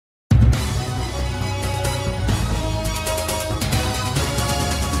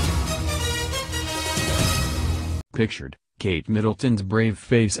Pictured, Kate Middleton's brave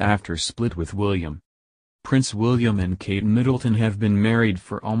face after split with William. Prince William and Kate Middleton have been married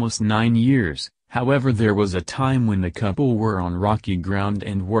for almost 9 years, however there was a time when the couple were on rocky ground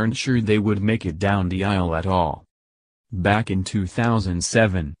and weren't sure they would make it down the aisle at all. Back in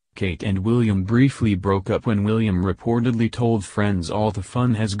 2007, Kate and William briefly broke up when William reportedly told friends all the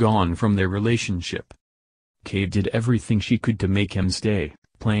fun has gone from their relationship. Kate did everything she could to make him stay,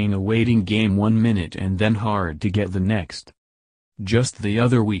 playing a waiting game 1 minute and then hard to get the next. Just the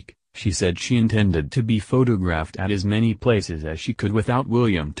other week, she said she intended to be photographed at as many places as she could without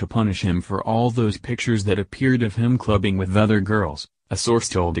William to punish him for all those pictures that appeared of him clubbing with other girls, a source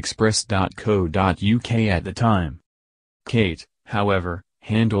told Express.co.uk at the time. Kate, however,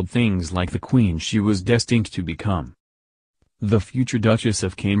 handled things like the queen she was destined to become. The future Duchess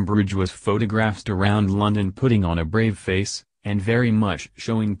of Cambridge was photographed around London putting on a brave face, and very much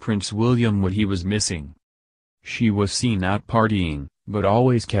showing Prince William what he was missing. She was seen out partying, but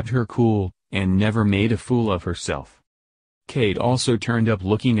always kept her cool, and never made a fool of herself. Kate also turned up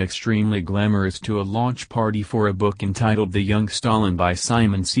looking extremely glamorous to a launch party for a book entitled The Young Stalin by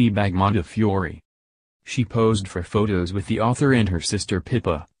Simon Sebag Montefiore. She posed for photos with the author and her sister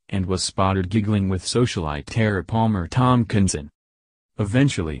Pippa, and was spotted giggling with socialite Tara Palmer Tomkinson.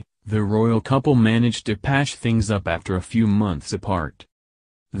 Eventually, the royal couple managed to patch things up after a few months apart.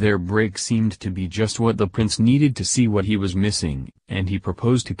 Their break seemed to be just what the prince needed to see what he was missing, and he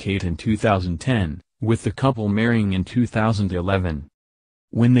proposed to Kate in 2010, with the couple marrying in 2011.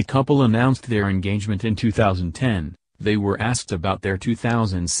 When the couple announced their engagement in 2010, they were asked about their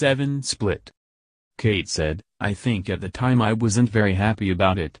 2007 split. Kate said, "I think at the time I wasn't very happy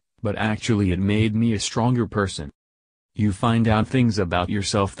about it, but actually it made me a stronger person. You find out things about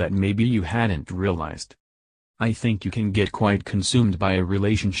yourself that maybe you hadn't realized. I think you can get quite consumed by a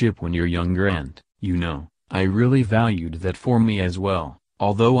relationship when you're younger and, I really valued that for me as well,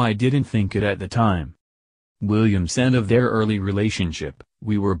 although I didn't think it at the time." William said of their early relationship,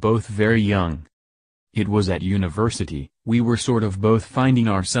 "We were both very young. It was at university, we were sort of both finding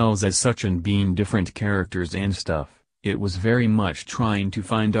ourselves as such and being different characters and stuff. It was very much trying to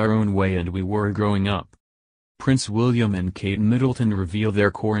find our own way and we were growing up." Prince William and Kate Middleton reveal their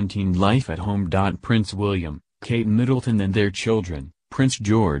quarantined life at home. Prince William, Kate Middleton and their children, Prince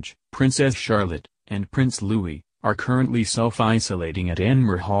George, Princess Charlotte, and Prince Louis, are currently self-isolating at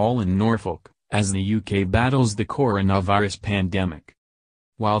Anmer Hall in Norfolk, as the UK battles the coronavirus pandemic.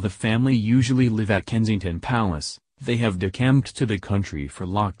 While the family usually live at Kensington Palace, they have decamped to the country for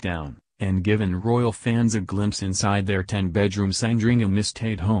lockdown, and given royal fans a glimpse inside their 10-bedroom Sandringham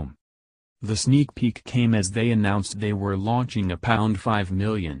estate home. The sneak peek came as they announced they were launching a £5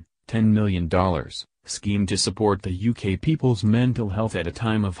 million, $10 million, scheme to support the UK people's mental health at a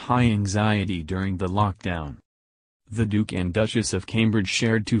time of high anxiety during the lockdown. The Duke and Duchess of Cambridge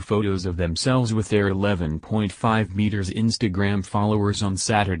shared 2 photos of themselves with their 11.5 meters Instagram followers on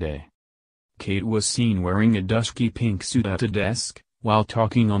Saturday. Kate was seen wearing a dusky pink suit at a desk, while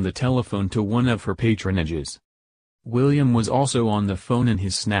talking on the telephone to one of her patronages. William was also on the phone in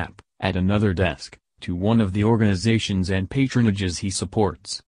his snap, at another desk, to one of the organizations and patronages he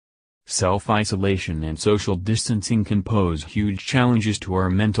supports. Self-isolation and social distancing can pose huge challenges to our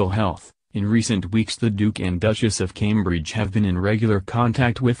mental health. In recent weeks the Duke and Duchess of Cambridge have been in regular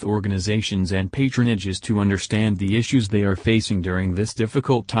contact with organizations and patronages to understand the issues they are facing during this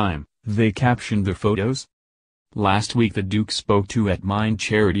difficult time, they captioned the photos. Last week the Duke spoke to At Mind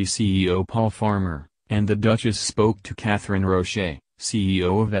Charity CEO Paul Farmer, and the Duchess spoke to Catherine Roche,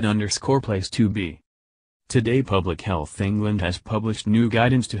 CEO of At_Place2B. Today Public Health England has published new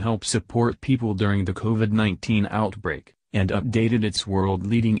guidance to help support people during the COVID-19 outbreak, and updated its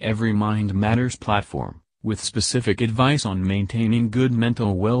world-leading Every Mind Matters platform, with specific advice on maintaining good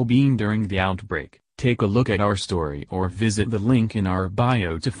mental well-being during the outbreak. Take a look at our story or visit the link in our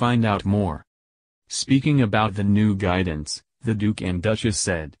bio to find out more. Speaking about the new guidance, the Duke and Duchess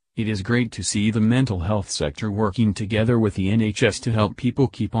said, "It is great to see the mental health sector working together with the NHS to help people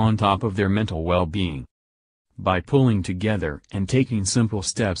keep on top of their mental well-being. By pulling together and taking simple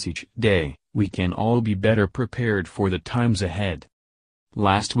steps each day, we can all be better prepared for the times ahead."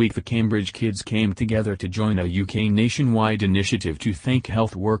 Last week the Cambridge kids came together to join a UK nationwide initiative to thank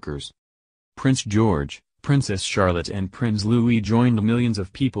health workers. Prince George, Princess Charlotte and Prince Louis joined millions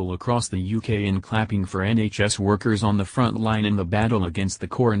of people across the UK in clapping for NHS workers on the front line in the battle against the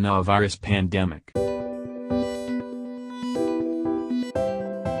coronavirus pandemic.